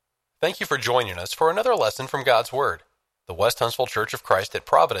Thank you for joining us for another lesson from God's Word. The West Huntsville Church of Christ at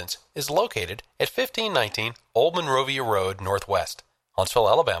Providence is located at 1519 Old Monrovia Road Northwest, Huntsville,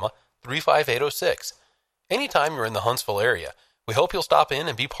 Alabama, 35806. Anytime you're in the Huntsville area, we hope you'll stop in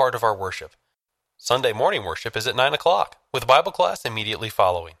and be part of our worship. Sunday morning worship is at 9 o'clock, with Bible class immediately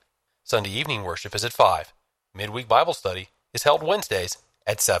following. Sunday evening worship is at 5. Midweek Bible study is held Wednesdays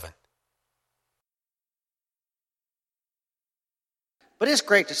at 7. But it's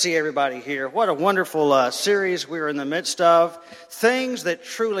great to see everybody here. What a wonderful series we're in the midst of. Things that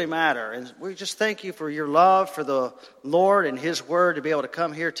truly matter. And we just thank you for your love for the Lord and His Word to be able to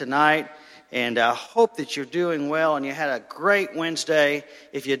come here tonight. And I hope that you're doing well and you had a great Wednesday.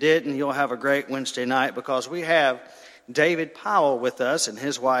 If you didn't, you'll have a great Wednesday night because we have David Powell with us and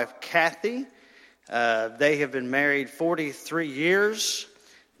his wife Kathy. They have been married 43 years.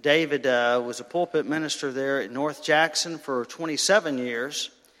 David was a pulpit minister there at North Jackson for 27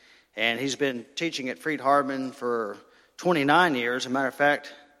 years, and he's been teaching at Freed-Hardeman for 29 years. As a matter of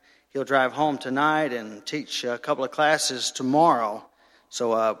fact, he'll drive home tonight and teach a couple of classes tomorrow.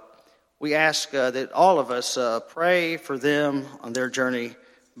 So we ask that all of us pray for them on their journey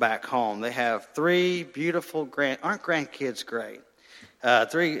back home. They have three beautiful aren't grandkids great?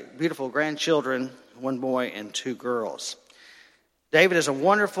 Three beautiful grandchildren, one boy and two girls. David is a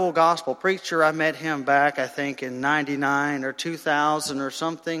wonderful gospel preacher. I met him back, I think, in 99 or 2000 or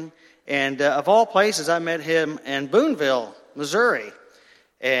something. And of all places, I met him in Boonville, Missouri.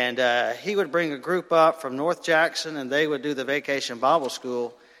 And he would bring a group up from North Jackson, and they would do the Vacation Bible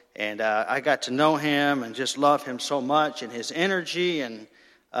School. And I got to know him and just love him so much and his energy. And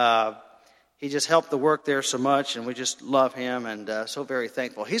he just helped the work there so much, and we just love him and so very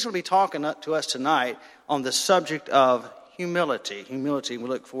thankful. He's going to be talking to us tonight on the subject of humility. We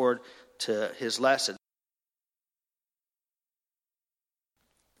look forward to his lesson.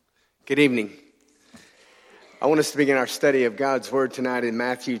 Good evening. I want us to begin our study of God's Word tonight in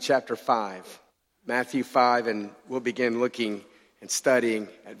Matthew chapter 5. Matthew 5, and we'll begin looking and studying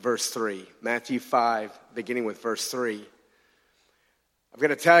at verse 3. Matthew 5, beginning with verse 3. I've got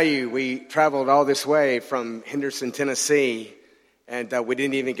to tell you, we traveled all this way from Henderson, Tennessee, and we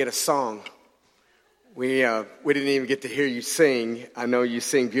didn't even get a song. We didn't even get to hear you sing. I know you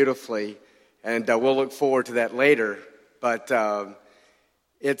sing beautifully, and we'll look forward to that later. But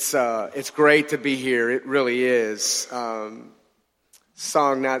it's great to be here. It really is.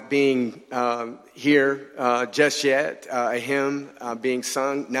 Song not being here just yet. A hymn being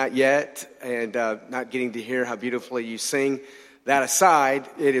sung not yet, and not getting to hear how beautifully you sing. That aside,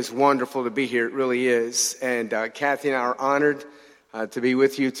 it is wonderful to be here. It really is. And Kathy and I are honored to be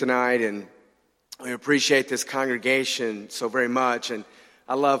with you tonight, and we appreciate this congregation so very much. And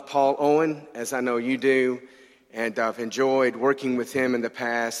I love Paul Owen, as I know you do, and I've enjoyed working with him in the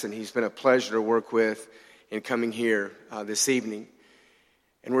past, and he's been a pleasure to work with in coming here this evening.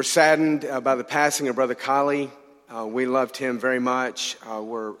 And we're saddened by the passing of Brother Colley. We loved him very much.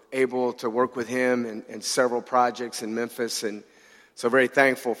 We're able to work with him in several projects in Memphis, and so very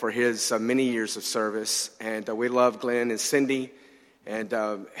thankful for his many years of service. And we love Glenn and Cindy, and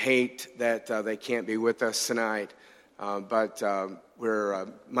hate that they can't be with us tonight. But we're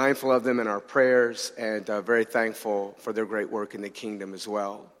mindful of them in our prayers, and very thankful for their great work in the kingdom as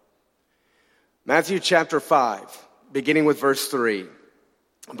well. Matthew chapter 5, beginning with verse 3.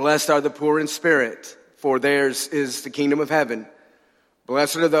 Blessed are the poor in spirit, for theirs is the kingdom of heaven.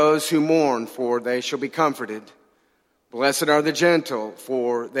 Blessed are those who mourn, for they shall be comforted. Blessed are the gentle,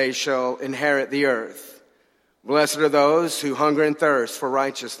 for they shall inherit the earth. Blessed are those who hunger and thirst for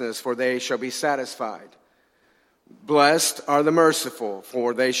righteousness, for they shall be satisfied. Blessed are the merciful,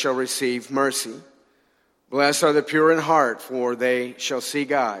 for they shall receive mercy. Blessed are the pure in heart, for they shall see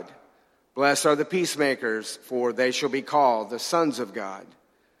God. Blessed are the peacemakers, for they shall be called the sons of God.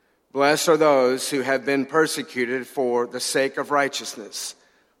 Blessed are those who have been persecuted for the sake of righteousness,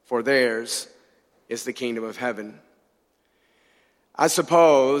 for theirs is the kingdom of heaven. I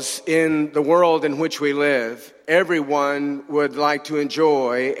suppose in the world in which we live, everyone would like to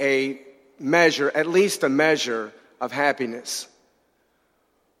enjoy at least a measure of happiness.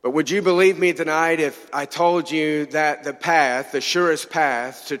 But would you believe me tonight if I told you that the surest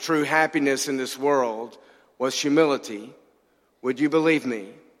path to true happiness in this world was humility? Would you believe me?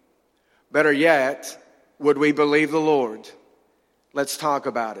 Better yet, would we believe the Lord? Let's talk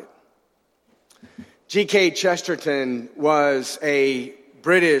about it. G.K. Chesterton was a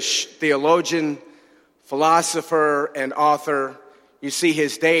British theologian, philosopher, and author. You see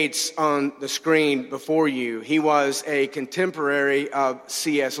his dates on the screen before you. He was a contemporary of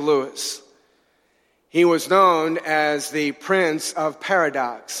C.S. Lewis. He was known as the Prince of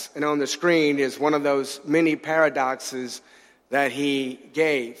Paradox. And on the screen is one of those many paradoxes that he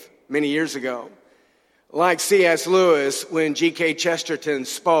gave many years ago. Like C.S. Lewis, when G.K. Chesterton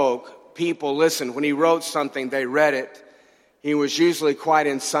spoke, people listened. When he wrote something, they read it. He was usually quite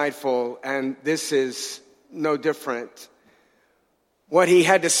insightful, and this is no different. What he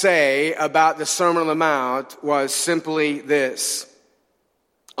had to say about the Sermon on the Mount was simply this.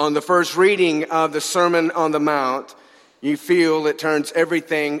 On the first reading of the Sermon on the Mount, you feel it turns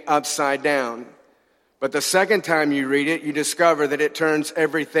everything upside down. But the second time you read it, you discover that it turns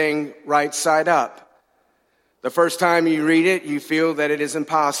everything right side up. The first time you read it, you feel that it is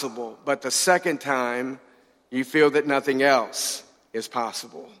impossible. But the second time, you feel that nothing else is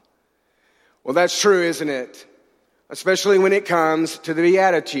possible. Well, that's true, isn't it? Especially when it comes to the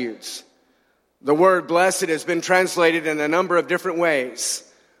Beatitudes. The word blessed has been translated in a number of different ways.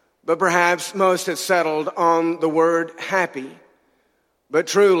 But perhaps most have settled on the word happy. But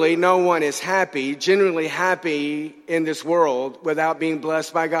truly, no one is happy, genuinely happy in this world without being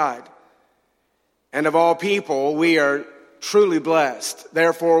blessed by God. And of all people, we are truly blessed.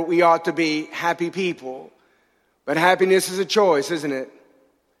 Therefore, we ought to be happy people. But happiness is a choice, isn't it?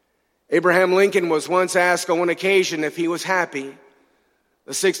 Abraham Lincoln was once asked on one occasion if he was happy.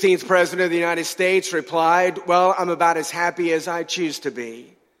 The 16th President of the United States replied, "Well, I'm about as happy as I choose to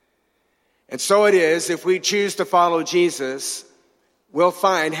be." And so it is, if we choose to follow Jesus, we'll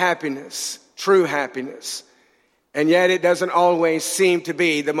find happiness, true happiness. And yet it doesn't always seem to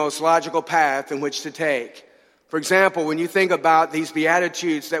be the most logical path in which to take. For example, when you think about these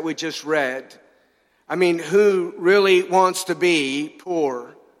Beatitudes that we just read, I mean, who really wants to be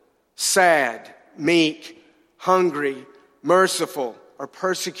poor, sad, meek, hungry, merciful, or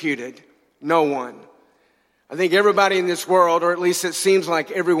persecuted? No one. I think everybody in this world, or at least it seems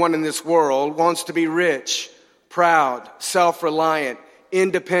like everyone in this world, wants to be rich, proud, self-reliant,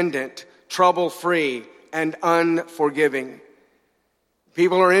 independent, trouble-free, and unforgiving.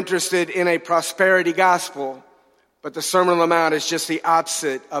 People are interested in a prosperity gospel, but the Sermon on the Mount is just the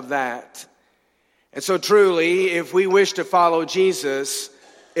opposite of that. And so truly, if we wish to follow Jesus,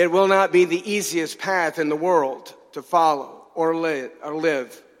 it will not be the easiest path in the world to follow or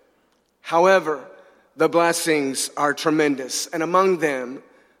live. However, the blessings are tremendous, and among them,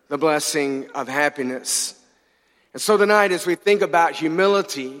 the blessing of happiness. And so tonight, as we think about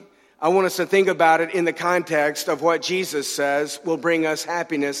humility, I want us to think about it in the context of what Jesus says will bring us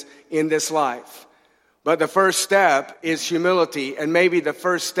happiness in this life. But the first step is humility, and maybe the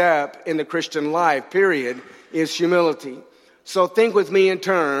first step in the Christian life, period, is humility. So think with me in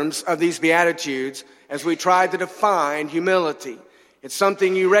terms of these Beatitudes as we try to define humility. It's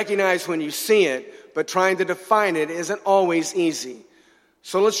something you recognize when you see it, but trying to define it isn't always easy.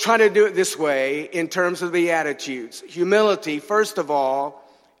 So let's try to do it this way in terms of the Beatitudes. Humility, first of all,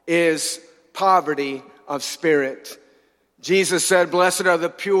 is poverty of spirit. Jesus said, "Blessed are the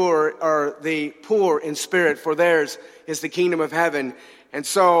pure, or the poor in spirit, for theirs is the kingdom of heaven." And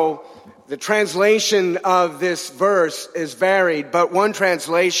so the translation of this verse is varied, but one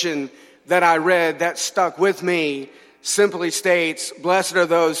translation that I read that stuck with me simply states, "Blessed are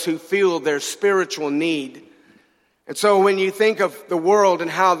those who feel their spiritual need." And so when you think of the world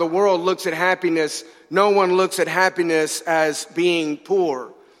and how the world looks at happiness, no one looks at happiness as being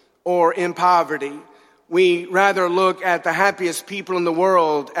poor or in poverty. We rather look at the happiest people in the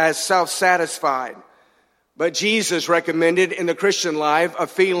world as self-satisfied. But Jesus recommended in the Christian life a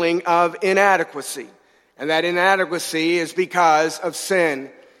feeling of inadequacy. And that inadequacy is because of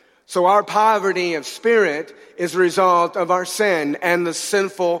sin. So our poverty of spirit is a result of our sin and the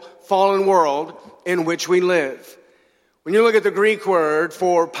sinful, fallen world in which we live. When you look at the Greek word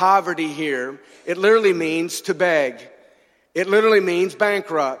for poverty here, it literally means to beg. It literally means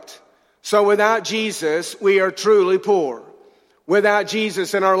bankrupt. So without Jesus, we are truly poor. Without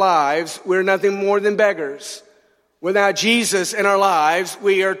Jesus in our lives, we're nothing more than beggars. Without Jesus in our lives,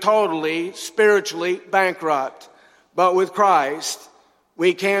 we are totally spiritually bankrupt. But with Christ,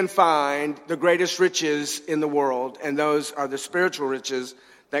 we can find the greatest riches in the world, and those are the spiritual riches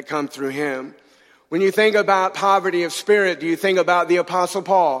that come through Him. When you think about poverty of spirit, do you think about the Apostle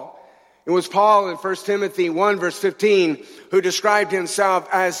Paul? It was Paul in 1 Timothy 1 verse 15 who described himself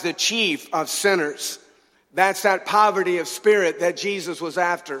as the chief of sinners. That's that poverty of spirit that Jesus was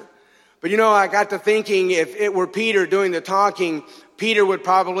after. But you know, I got to thinking, if it were Peter doing the talking, Peter would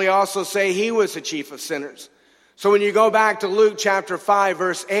probably also say he was the chief of sinners. So when you go back to Luke chapter 5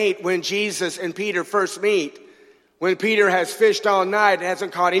 verse 8, when Jesus and Peter first meet, when Peter has fished all night and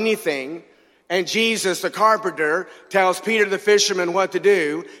hasn't caught anything, And Jesus, the carpenter, tells Peter the fisherman what to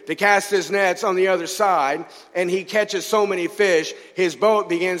do, to cast his nets on the other side. And he catches so many fish, his boat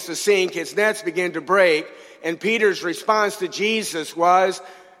begins to sink, his nets begin to break. And Peter's response to Jesus was,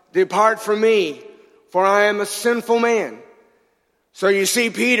 "Depart from me, for I am a sinful man." So you see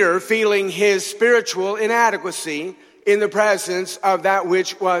Peter feeling his spiritual inadequacy in the presence of that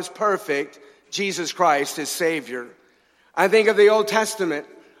which was perfect, Jesus Christ, his Savior. I think of the Old Testament.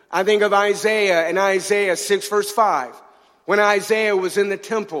 I think of Isaiah and Isaiah 6 verse 5. When Isaiah was in the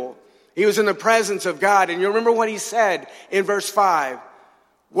temple, he was in the presence of God. And you remember what he said in verse 5.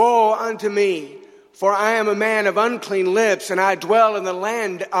 "Woe unto me, for I am a man of unclean lips, and I dwell in the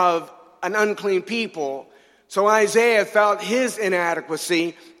land of an unclean people." So Isaiah felt his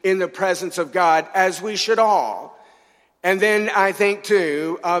inadequacy in the presence of God, as we should all. And then I think,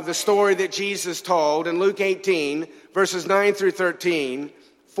 too, of the story that Jesus told in Luke 18, verses 9 through 13,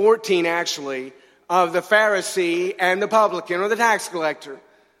 14 actually, of the Pharisee and the publican, or the tax collector.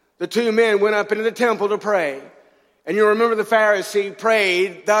 The two men went up into the temple to pray. And you remember the Pharisee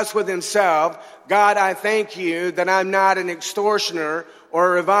prayed thus with himself, "God, I thank you that I'm not an extortioner or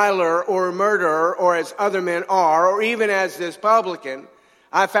a reviler or a murderer, or as other men are, or even as this publican.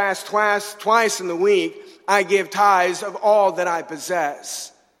 I fast twice in the week. I give tithes of all that I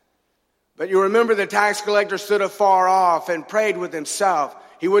possess." But you remember the tax collector stood afar off and prayed with himself.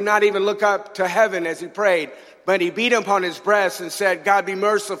 He would not even look up to heaven as he prayed, but he beat upon his breast and said, "God, be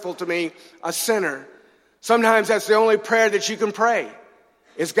merciful to me, a sinner." Sometimes that's the only prayer that you can pray,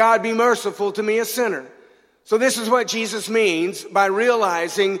 is God, be merciful to me, a sinner. So this is what Jesus means by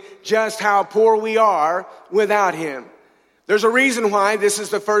realizing just how poor we are without him. There's a reason why this is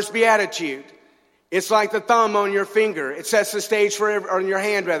the first beatitude. It's like the thumb on your finger. It sets the stage or on your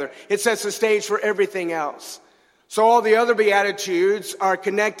hand rather. It sets the stage for everything else. So all the other beatitudes are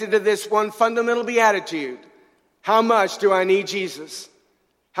connected to this one fundamental beatitude. How much do I need Jesus?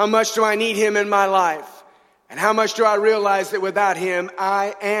 How much do I need him in my life? And how much do I realize that without him,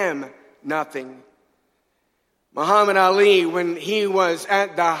 I am nothing? Muhammad Ali, when he was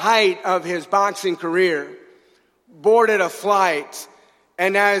at the height of his boxing career, boarded a flight.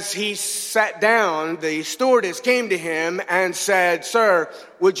 And as he sat down, the stewardess came to him and said, "Sir,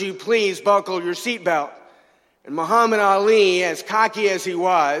 would you please buckle your seatbelt?" And Muhammad Ali, as cocky as he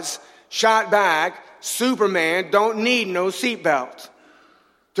was, shot back, "Superman don't need no seatbelt."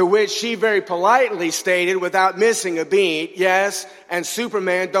 To which she very politely stated, without missing a beat, "Yes, and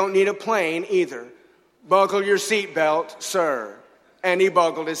Superman don't need a plane either. Buckle your seatbelt, sir." And he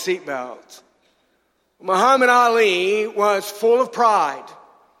buckled his seatbelt. Muhammad Ali was full of pride.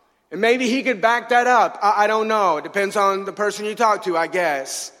 And maybe he could back that up. I don't know. It depends on the person you talk to, I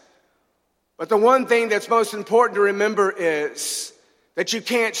guess. But the one thing that's most important to remember is that you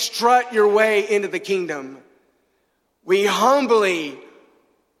can't strut your way into the kingdom. We humbly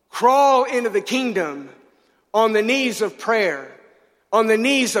crawl into the kingdom on the knees of prayer, on the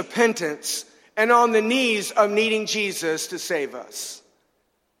knees of penance, and on the knees of needing Jesus to save us.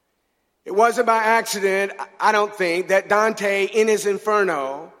 It wasn't by accident, I don't think, that Dante in his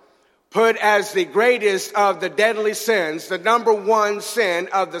Inferno put as the greatest of the deadly sins, the number one sin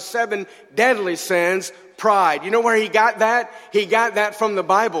of the 7 deadly sins, pride. You know where he got that? He got that from the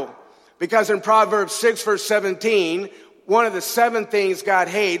Bible. Because in Proverbs 6 verse 17, one of the 7 things God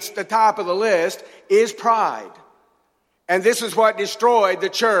hates, the top of the list, is pride. And this is what destroyed the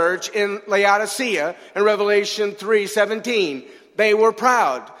church in Laodicea in Revelation 3:17. They were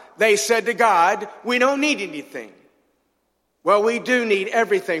proud. They said to God, "We don't need anything." Well, we do need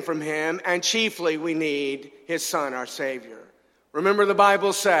everything from him, and chiefly we need his Son, our Savior. Remember, the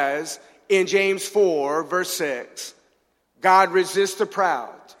Bible says in James 4, verse 6, God resists the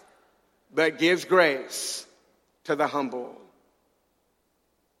proud, but gives grace to the humble.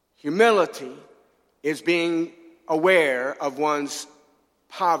 Humility is being aware of one's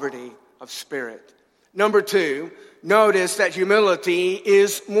poverty of spirit. Number 2, notice that humility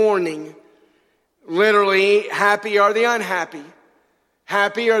is mourning. Literally, happy are the unhappy.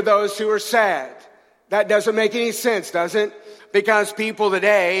 Happy are those who are sad. That doesn't make any sense, does it? Because people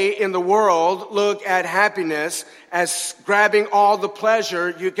today in the world look at happiness as grabbing all the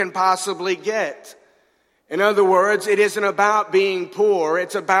pleasure you can possibly get. In other words, it isn't about being poor,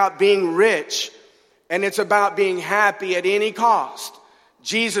 it's about being rich, and it's about being happy at any cost.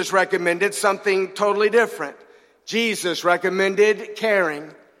 Jesus recommended something totally different. Jesus recommended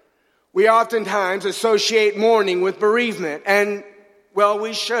caring. We oftentimes associate mourning with bereavement, and, well,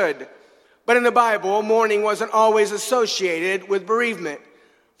 we should. But in the Bible, mourning wasn't always associated with bereavement.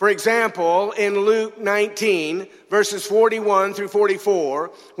 For example, in Luke 19, verses 41 through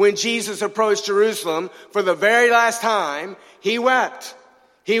 44, when Jesus approached Jerusalem for the very last time, he wept.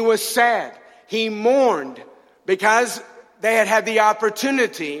 He was sad. He mourned because they had had the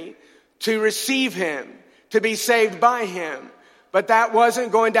opportunity to receive him, to be saved by him. But that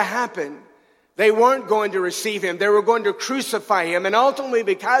wasn't going to happen. They weren't going to receive him. They were going to crucify him. And ultimately,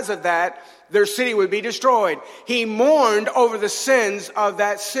 because of that, their city would be destroyed. He mourned over the sins of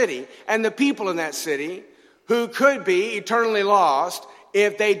that city and the people in that city who could be eternally lost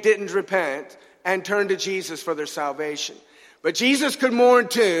if they didn't repent and turn to Jesus for their salvation. But Jesus could mourn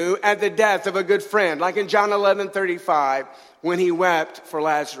too at the death of a good friend, like in John 11:35, when he wept for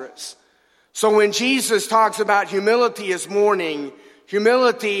Lazarus. So when Jesus talks about humility as mourning,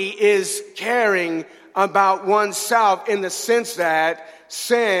 humility is caring about oneself in the sense that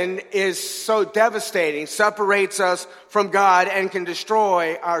sin is so devastating, separates us from God and can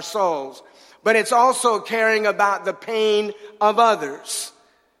destroy our souls. But it's also caring about the pain of others.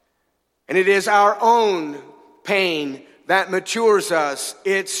 And it is our own pain that matures us.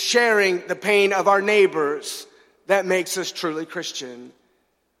 It's sharing the pain of our neighbors that makes us truly Christian.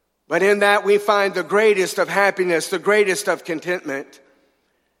 But in that we find the greatest of happiness, the greatest of contentment.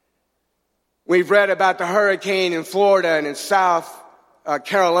 We've read about the hurricane in Florida and in South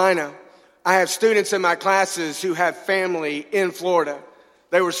Carolina. I have students in my classes who have family in Florida.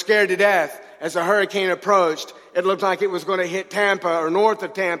 They were scared to death as the hurricane approached. It looked like it was going to hit Tampa or north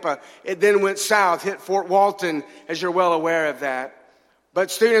of Tampa. It then went south, hit Fort Walton, as you're well aware of that. But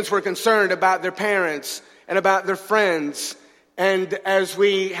students were concerned about their parents and about their friends. And as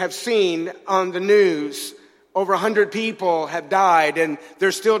we have seen on the news, over 100 people have died, and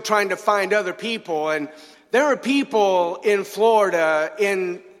they're still trying to find other people. And there are people in Florida,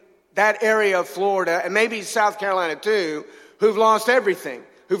 in that area of Florida, and maybe South Carolina too, who've lost everything,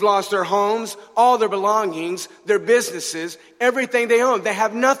 who've lost their homes, all their belongings, their businesses, everything they own. They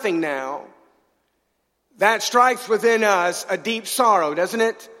have nothing now. That strikes within us a deep sorrow, doesn't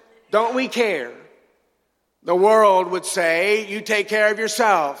it? Don't we care? The world would say, you take care of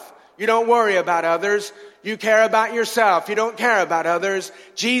yourself. You don't worry about others. You care about yourself. You don't care about others.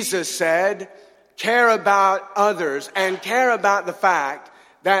 Jesus said, care about others and care about the fact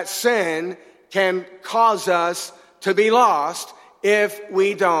that sin can cause us to be lost if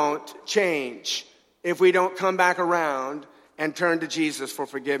we don't change, if we don't come back around and turn to Jesus for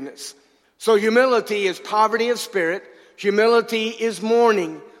forgiveness. So humility is poverty of spirit. Humility is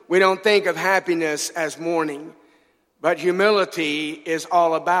mourning. We don't think of happiness as mourning, but humility is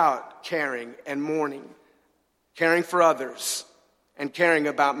all about caring and mourning, caring for others and caring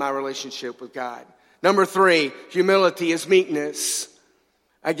about my relationship with God. Number 3, humility is meekness.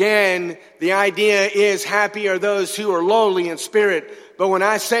 Again, the idea is happy are those who are lowly in spirit. But when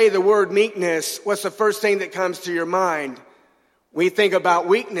I say the word meekness, what's the first thing that comes to your mind? We think about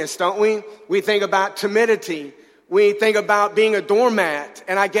weakness, don't we? We think about timidity. We think about being a doormat.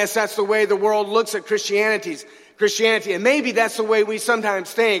 And I guess that's the way the world looks at Christianity. And maybe that's the way we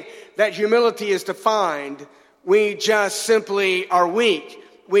sometimes think that humility is defined. We just simply are weak.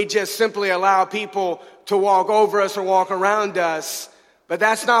 We just simply allow people to walk over us or walk around us. But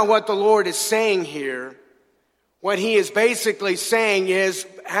that's not what the Lord is saying here. What he is basically saying is,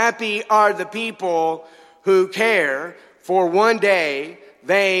 happy are the people who care, for one day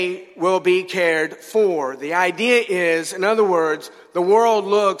they will be cared for. The idea is, in other words, the world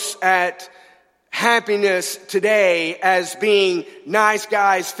looks at happiness today as being nice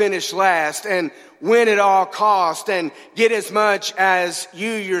guys finish last and win at all cost and get as much as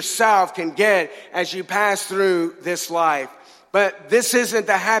you yourself can get as you pass through this life. But this isn't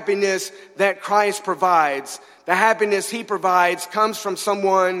the happiness that Christ provides. The happiness he provides comes from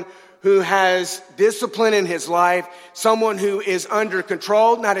someone who has discipline in his life, someone who is under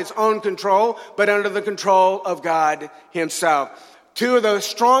control, not his own control, but under the control of God himself. 2 of the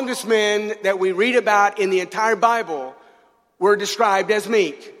strongest men that we read about in the entire Bible were described as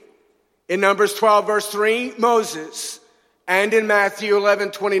meek. In Numbers 12, verse 3, Moses. And in Matthew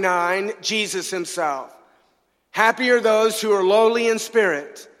 11:29, Jesus himself. Happy are those who are lowly in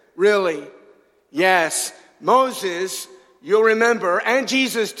spirit. Really? Yes. Moses, you'll remember, and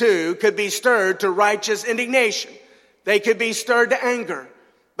Jesus too, could be stirred to righteous indignation. They could be stirred to anger.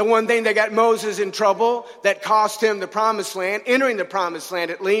 The one thing that got Moses in trouble, that cost him the promised land, entering the promised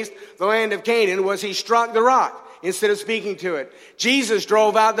land at least, the land of Canaan, was he struck the rock instead of speaking to it. Jesus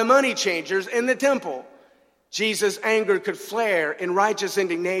drove out the money changers in the temple. Jesus' anger could flare in righteous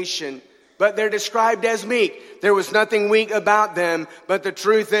indignation, but they're described as meek. There was nothing weak about them, but the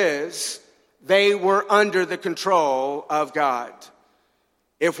truth is, they were under the control of God.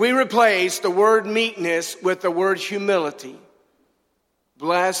 If we replace the word meekness with the word humility,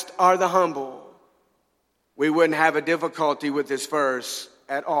 blessed are the humble, we wouldn't have a difficulty with this verse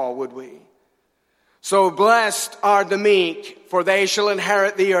at all, would we? So blessed are the meek, for they shall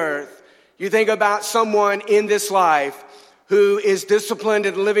inherit the earth. You think about someone in this life who is disciplined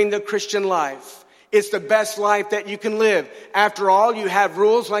in living the Christian life. It's the best life that you can live. After all, you have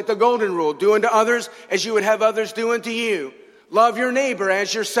rules like the golden rule. Do unto others as you would have others do unto you. Love your neighbor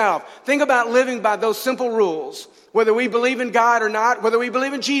as yourself. Think about living by those simple rules. Whether we believe in God or not, whether we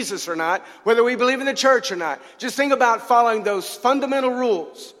believe in Jesus or not, whether we believe in the church or not. Just think about following those fundamental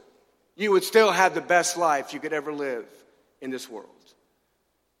rules. You would still have the best life you could ever live in this world.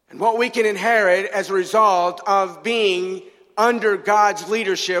 And what we can inherit as a result of being under God's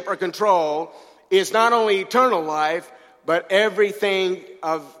leadership or control is not only eternal life, but everything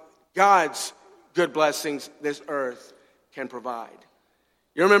of God's good blessings this earth can provide.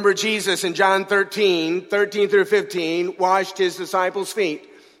 You remember Jesus in John 13 through 15, washed his disciples' feet.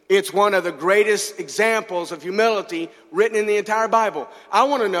 It's one of the greatest examples of humility written in the entire Bible. I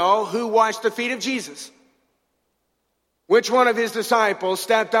want to know who washed the feet of Jesus. Which one of his disciples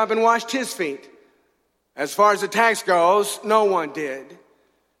stepped up and washed his feet? As far as the text goes, no one did.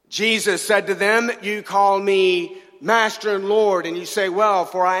 Jesus said to them, you call me Master and Lord, and you say, well,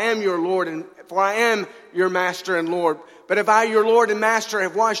 for I am your Lord and for I am your Master and Lord. But if I, your Lord and Master,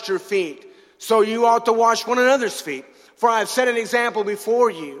 have washed your feet, so you ought to wash one another's feet. For I have set an example before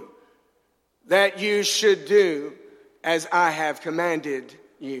you that you should do as I have commanded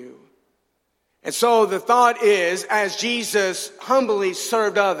you. And so the thought is, as Jesus humbly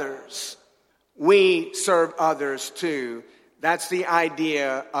served others, we serve others too. That's the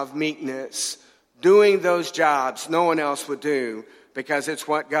idea of meekness. Doing those jobs no one else would do because it's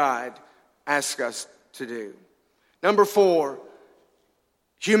what God asks us to do. Number 4,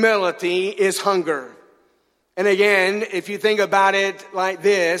 humility is hunger. And again, if you think about it like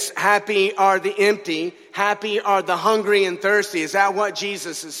this, happy are the empty, happy are the hungry and thirsty. Is that what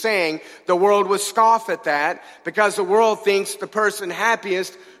Jesus is saying? The world would scoff at that because the world thinks the person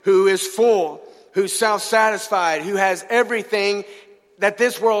happiest who is full, who's self-satisfied, who has everything that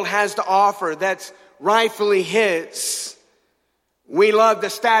this world has to offer that's rightfully his. We love the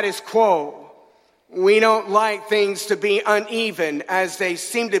status quo. We don't like things to be uneven as they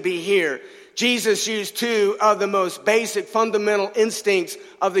seem to be here. Jesus used 2 of the most basic fundamental instincts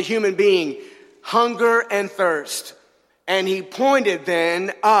of the human being, hunger and thirst. And he pointed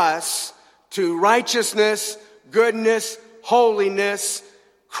then us to righteousness, goodness, holiness,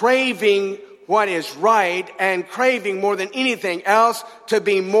 craving what is right, and craving more than anything else to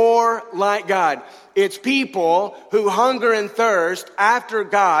be more like God. It's people who hunger and thirst after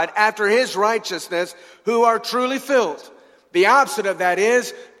God, after his righteousness, who are truly filled. The opposite of that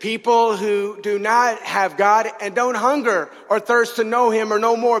is people who do not have God and don't hunger or thirst to know him or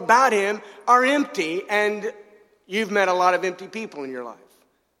know more about him are empty. And you've met a lot of empty people in your life.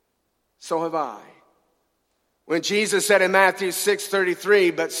 So have I. When Jesus said in Matthew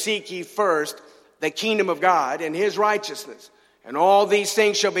 6:33, but seek ye first the kingdom of God and his righteousness, and all these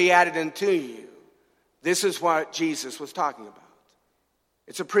things shall be added unto you. This is what Jesus was talking about.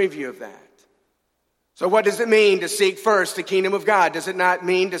 It's a preview of that. So what does it mean to seek first the kingdom of God? Does it not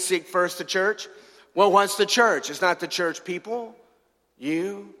mean to seek first the church? Well, what's the church? It's not the church people.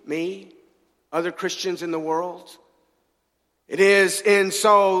 You, me, other Christians in the world. It is in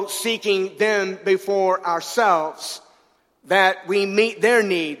so seeking them before ourselves that we meet their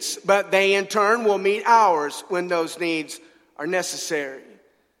needs, but they in turn will meet ours when those needs are necessary.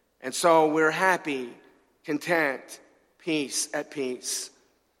 And so we're happy, content, at peace.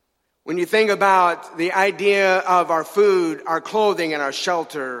 When you think about the idea of our food, our clothing, and our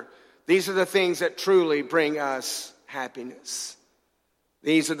shelter, these are the things that truly bring us happiness.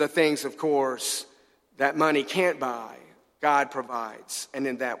 These are the things, of course, that money can't buy. God provides, and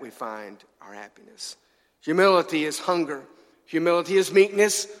in that we find our happiness. Humility is hunger. Humility is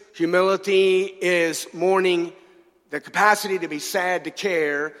meekness. Humility is mourning, the capacity to be sad, to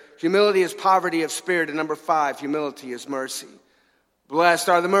care. Humility is poverty of spirit. And number 5, humility is mercy. Blessed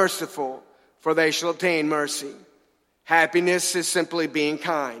are the merciful, for they shall obtain mercy. Happiness is simply being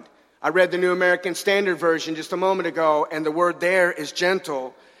kind. I read the New American Standard Version just a moment ago, and the word there is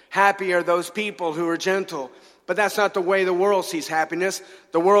gentle. Happy are those people who are gentle. But that's not the way the world sees happiness.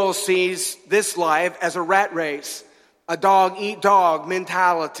 The world sees this life as a rat race, a dog-eat-dog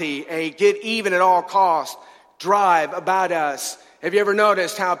mentality, a get even at all costs drive about us. Have you ever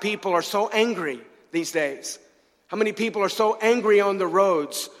noticed how people are so angry these days? How many people are so angry on the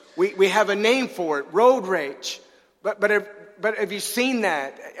roads? We have a name for it, road rage. But But have you seen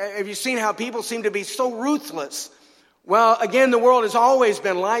that? Have you seen how people seem to be so ruthless? Well, again, the world has always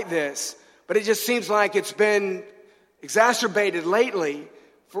been like this, but it just seems like it's been exacerbated lately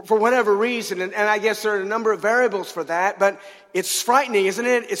for whatever reason. And I guess there are a number of variables for that, but it's frightening, isn't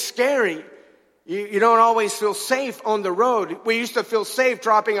it? It's scary. You don't always feel safe on the road. We used to feel safe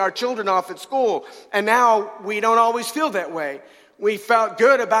dropping our children off at school, and now we don't always feel that way. We felt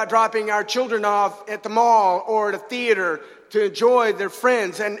good about dropping our children off at the mall or at a theater to enjoy their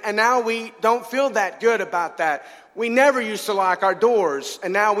friends, and now we don't feel that good about that. We never used to lock our doors,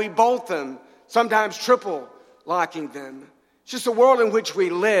 and now we bolt them, sometimes triple locking them. It's just the world in which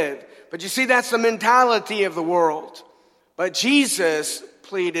we live. But you see, that's the mentality of the world. But Jesus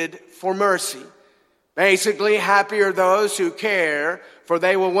pleaded for mercy. Basically, happy are those who care, for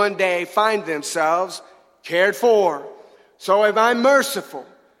they will one day find themselves cared for. So if I'm merciful,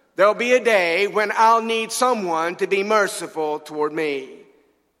 there'll be a day when I'll need someone to be merciful toward me.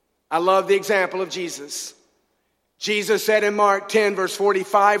 I love the example of Jesus. Jesus said in Mark 10, verse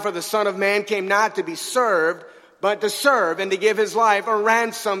 45, for the Son of Man came not to be served, but to serve and to give his life a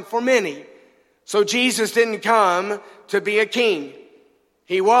ransom for many. So Jesus didn't come to be a king.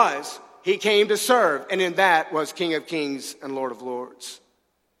 He came to serve, and in that was King of Kings and Lord of Lords.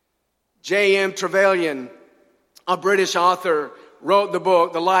 J.M. Trevelyan, a British author, wrote the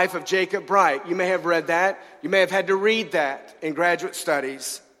book, The Life of Jacob Bright. You may have read that. You may have had to read that in graduate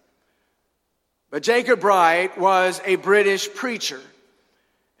studies. But Jacob Bright was a British preacher.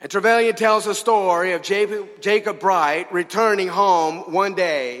 And Trevelyan tells a story of Jacob Bright returning home one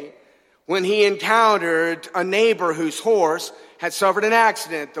day when he encountered a neighbor whose horse had suffered an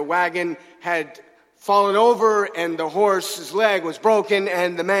accident. The wagon had fallen over and the horse's leg was broken,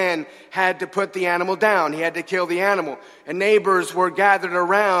 and the man had to put the animal down. He had to kill the animal. And neighbors were gathered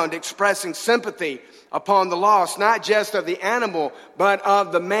around expressing sympathy upon the loss, not just of the animal, but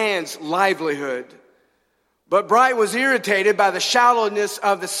of the man's livelihood. But Bright was irritated by the shallowness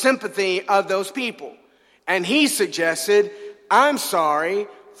of the sympathy of those people. And he suggested, I'm sorry,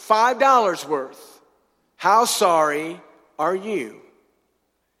 $5 worth. How sorry are you?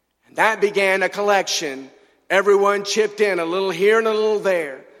 And that began a collection. Everyone chipped in a little here and a little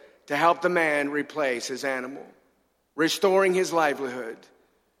there to help the man replace his animal, restoring his livelihood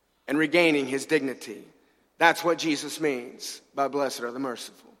and regaining his dignity. That's what Jesus means by blessed are the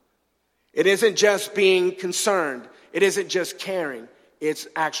merciful. It isn't just being concerned. It isn't just caring. It's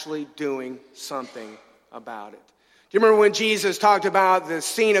actually doing something about it. Do you remember when Jesus talked about the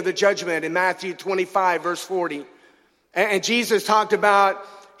scene of the judgment in Matthew 25, verse 40? And Jesus talked about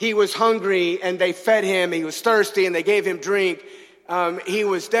he was hungry and they fed him. He was thirsty and they gave him drink. He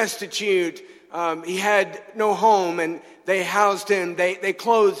was destitute. He had no home and they housed him. They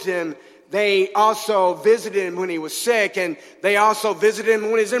clothed him. They also visited him when he was sick, and they also visited him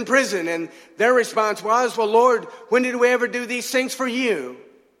when he was in prison. And their response was, well, Lord, when did we ever do these things for you?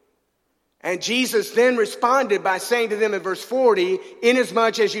 And Jesus then responded by saying to them in verse 40,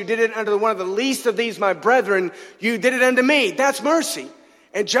 inasmuch as you did it unto one of the least of these, my brethren, you did it unto me. That's mercy.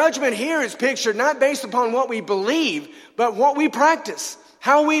 And judgment here is pictured not based upon what we believe, but what we practice,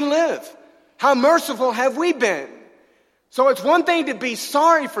 how we live. How merciful have we been? So it's one thing to be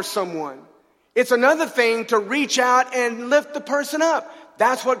sorry for someone. It's another thing to reach out and lift the person up.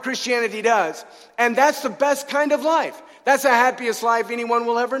 That's what Christianity does. And that's the best kind of life. That's the happiest life anyone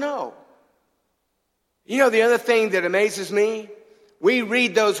will ever know. You know, the other thing that amazes me, we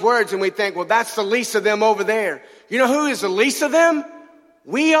read those words and we think, well, that's the least of them over there. You know who is the least of them?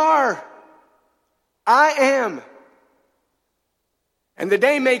 We are. I am. And the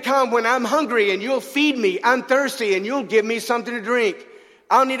day may come when I'm hungry and you'll feed me. I'm thirsty and you'll give me something to drink.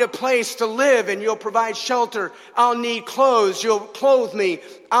 I'll need a place to live and you'll provide shelter. I'll need clothes. You'll clothe me.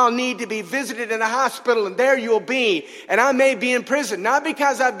 I'll need to be visited in a hospital and there you'll be. And I may be in prison, not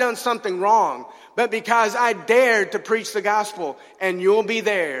because I've done something wrong, but because I dared to preach the gospel, and you'll be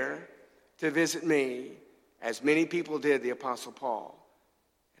there to visit me, as many people did the Apostle Paul.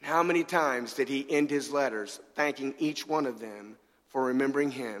 And how many times did he end his letters thanking each one of them for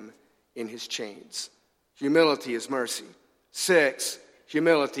remembering him in his chains? Humility is mercy. 6,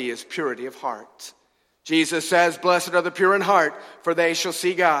 humility is purity of heart. Jesus says, blessed are the pure in heart, for they shall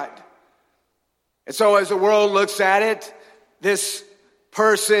see God. And so as the world looks at it, this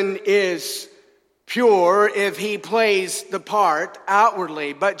person is pure if he plays the part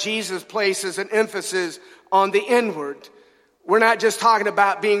outwardly, but Jesus places an emphasis on the inward. We're not just talking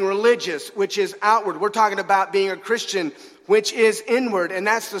about being religious, which is outward. We're talking about being a Christian, which is inward. And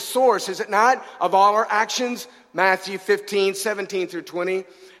that's the source, is it not, of all our actions? Matthew 15, 17 through 20.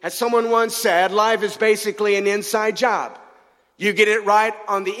 As someone once said, life is basically an inside job. You get it right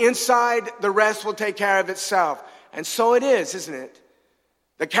on the inside, the rest will take care of itself. And so it is, isn't it?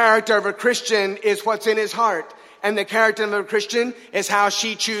 The character of a Christian is what's in his heart. And the character of a Christian is how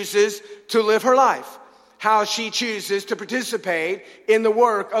she chooses to live her life, how she chooses to participate in the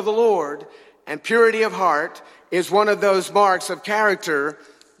work of the Lord. And purity of heart is one of those marks of character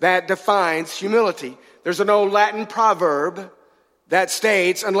that defines humility. There's an old Latin proverb that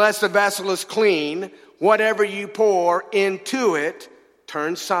states, unless the vessel is clean, whatever you pour into it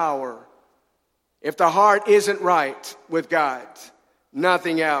turns sour. If the heart isn't right with God,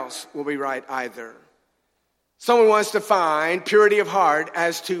 nothing else will be right either. Someone wants to find purity of heart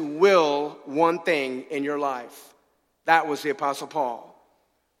as to will one thing in your life. That was the Apostle Paul.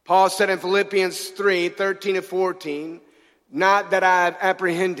 Paul said in Philippians 3:13-14, not that I have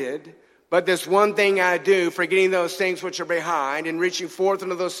apprehended, but this one thing I do, forgetting those things which are behind and reaching forth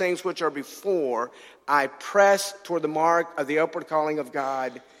unto those things which are before, I press toward the mark of the upward calling of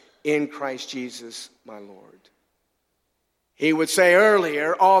God in Christ Jesus my Lord. He would say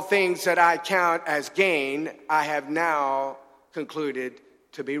earlier, all things that I count as gain, I have now concluded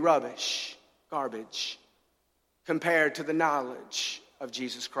to be rubbish, garbage, compared to the knowledge of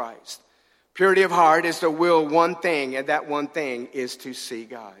Jesus Christ. Purity of heart is to will one thing, and that one thing is to see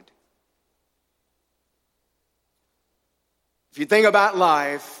God. If you think about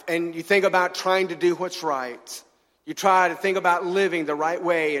life and you think about trying to do what's right, you try to think about living the right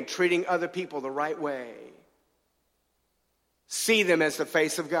way and treating other people the right way, see them as the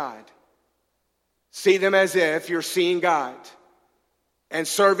face of God. See them as if you're seeing God and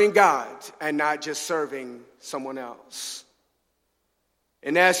serving God and not just serving someone else.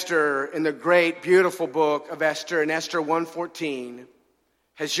 In Esther, in the great, beautiful book of Esther, in Esther 1:14,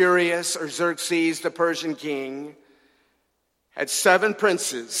 Ahasuerus, or Xerxes, the Persian king, had 7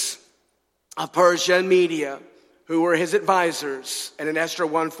 princes of Persia and Media who were his advisors. And in Esther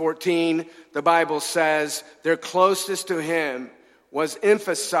 1:14, the Bible says their closeness to him was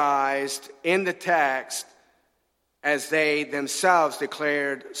emphasized in the text as they themselves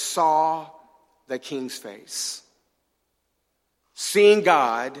declared, saw the king's face. Seeing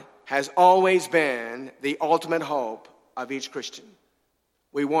God has always been the ultimate hope of each Christian.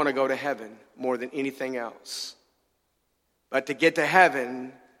 We want to go to heaven more than anything else. But to get to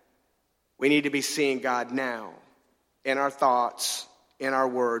heaven, we need to be seeing God now in our thoughts, in our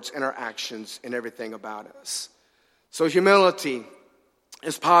words, in our actions, in everything about us. So humility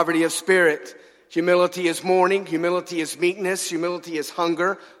is poverty of spirit. Humility is mourning. Humility is meekness. Humility is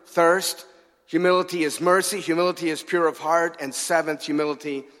hunger, thirst. Humility is mercy. Humility is pure of heart. And 7th,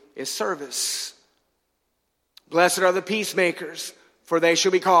 humility is service. Blessed are the peacemakers, for they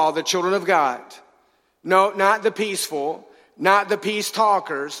shall be called the children of God. No, not the peaceful, not the peace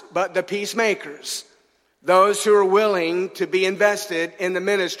talkers, but the peacemakers. Those who are willing to be invested in the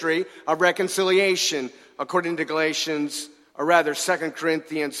ministry of reconciliation, according to Galatians, or rather 2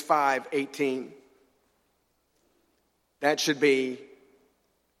 Corinthians 5:18. That should be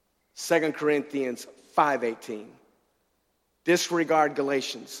 2 Corinthians 5:18. Disregard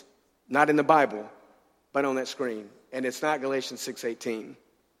Galatians, not in the Bible, but on that screen. And it's not Galatians 6:18.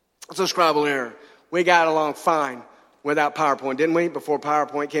 It's a scribal error. We got along fine without PowerPoint, didn't we, before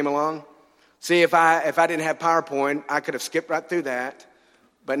PowerPoint came along? See, if I didn't have PowerPoint, I could have skipped right through that.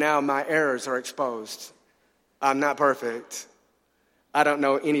 But now my errors are exposed. I'm not perfect. I don't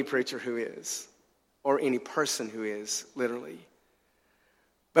know any preacher who is, or any person who is, literally.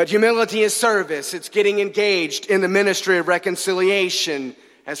 But humility is service. It's getting engaged in the ministry of reconciliation,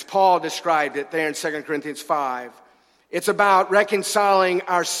 as Paul described it there in 2 Corinthians 5. It's about reconciling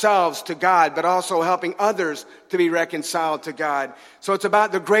ourselves to God, but also helping others to be reconciled to God. So it's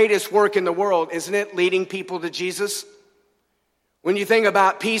about the greatest work in the world, isn't it? Leading people to Jesus. When you think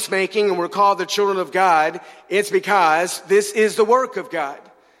about peacemaking and we're called the children of God, it's because this is the work of God.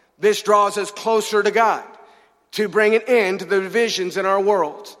 This draws us closer to God to bring an end to the divisions in our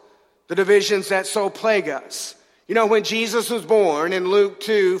world, the divisions that so plague us. You know, when Jesus was born in Luke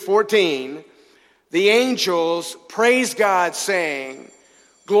 2:14, the angels praised God, saying,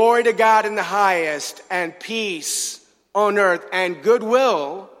 "Glory to God in the highest, and peace on earth, and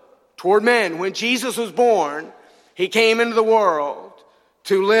goodwill toward men." When Jesus was born, he came into the world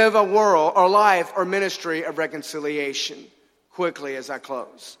to live a world or life or ministry of reconciliation. Quickly as I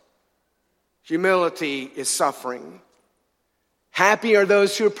close. Humility is suffering. Happy are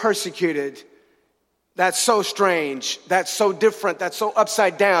those who are persecuted. That's so strange. That's so different. That's so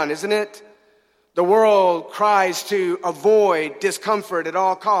upside down, isn't it? The world cries to avoid discomfort at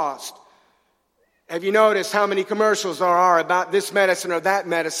all costs. Have you noticed how many commercials there are about this medicine or that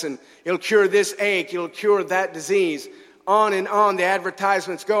medicine? It'll cure this ache. It'll cure that disease. on and on the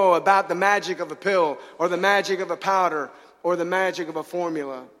advertisements go about the magic of a pill or the magic of a powder or the magic of a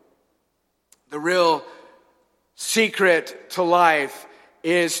formula. The real secret to life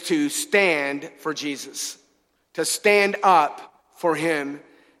is to stand for Jesus, to stand up for him.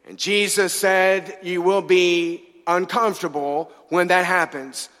 And Jesus said, you will be uncomfortable when that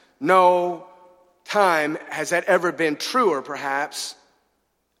happens. No time has that ever been truer, perhaps,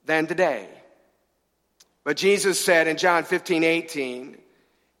 than today. But Jesus said in John 15:18,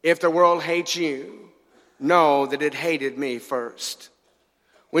 if the world hates you, know that it hated me first.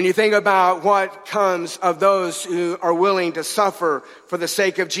 When you think about what comes of those who are willing to suffer for the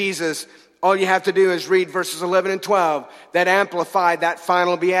sake of Jesus, all you have to do is read verses 11 and 12 that amplify that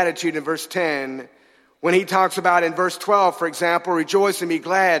final beatitude in verse 10. When he talks about in verse 12, for example, rejoice and be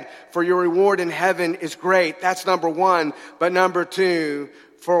glad, for your reward in heaven is great. That's number one. But number two,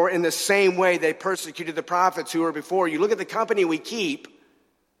 for in the same way they persecuted the prophets who were before you. Look at the company we keep.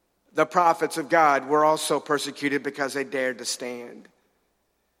 The prophets of God were also persecuted because they dared to stand.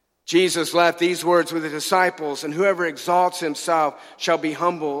 Jesus left these words with the disciples, and whoever exalts himself shall be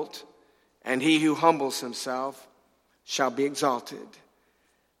humbled, and he who humbles himself shall be exalted.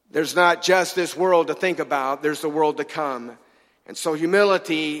 There's not just this world to think about, there's the world to come. And so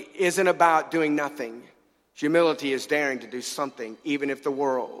humility isn't about doing nothing. Humility is daring to do something, even if the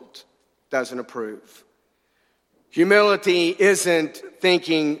world doesn't approve. Humility isn't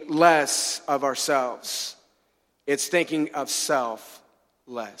thinking less of ourselves. It's thinking of self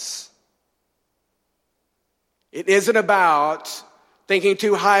less. It isn't about thinking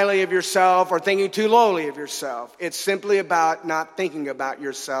too highly of yourself or thinking too lowly of yourself. It's simply about not thinking about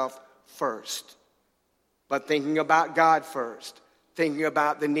yourself first, but thinking about God first, thinking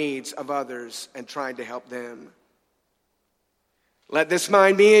about the needs of others and trying to help them. Let this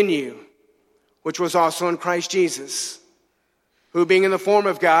mind be in you, which was also in Christ Jesus, who being in the form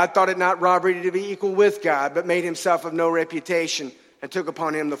of God, thought it not robbery to be equal with God, but made himself of no reputation, and took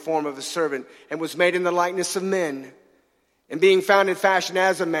upon him the form of a servant, and was made in the likeness of men. And being found in fashion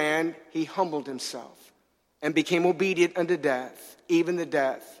as a man, he humbled himself, and became obedient unto death, even the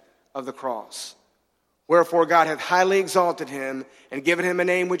death of the cross. Wherefore God hath highly exalted him, and given him a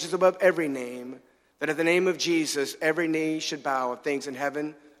name which is above every name, that at the name of Jesus every knee should bow, of things in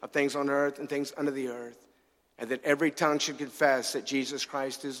heaven, of things on earth, and things under the earth, and that every tongue should confess that Jesus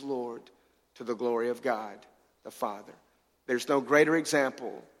Christ is Lord, to the glory of God the Father. There's no greater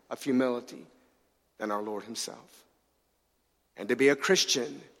example of humility than our Lord himself. And to be a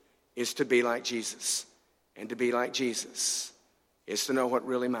Christian is to be like Jesus. And to be like Jesus is to know what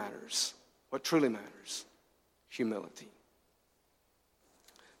really matters, what truly matters, humility.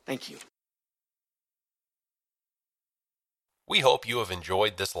 Thank you. We hope you have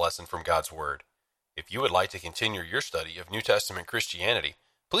enjoyed this lesson from God's Word. If you would like to continue your study of New Testament Christianity,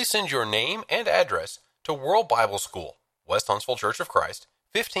 please send your name and address to World Bible School, West Huntsville Church of Christ,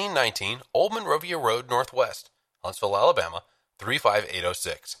 1519 Old Monrovia Road Northwest, Huntsville, Alabama,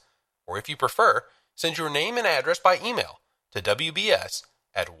 35806. Or if you prefer, send your name and address by email to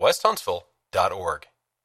wbs@westhuntsville.org.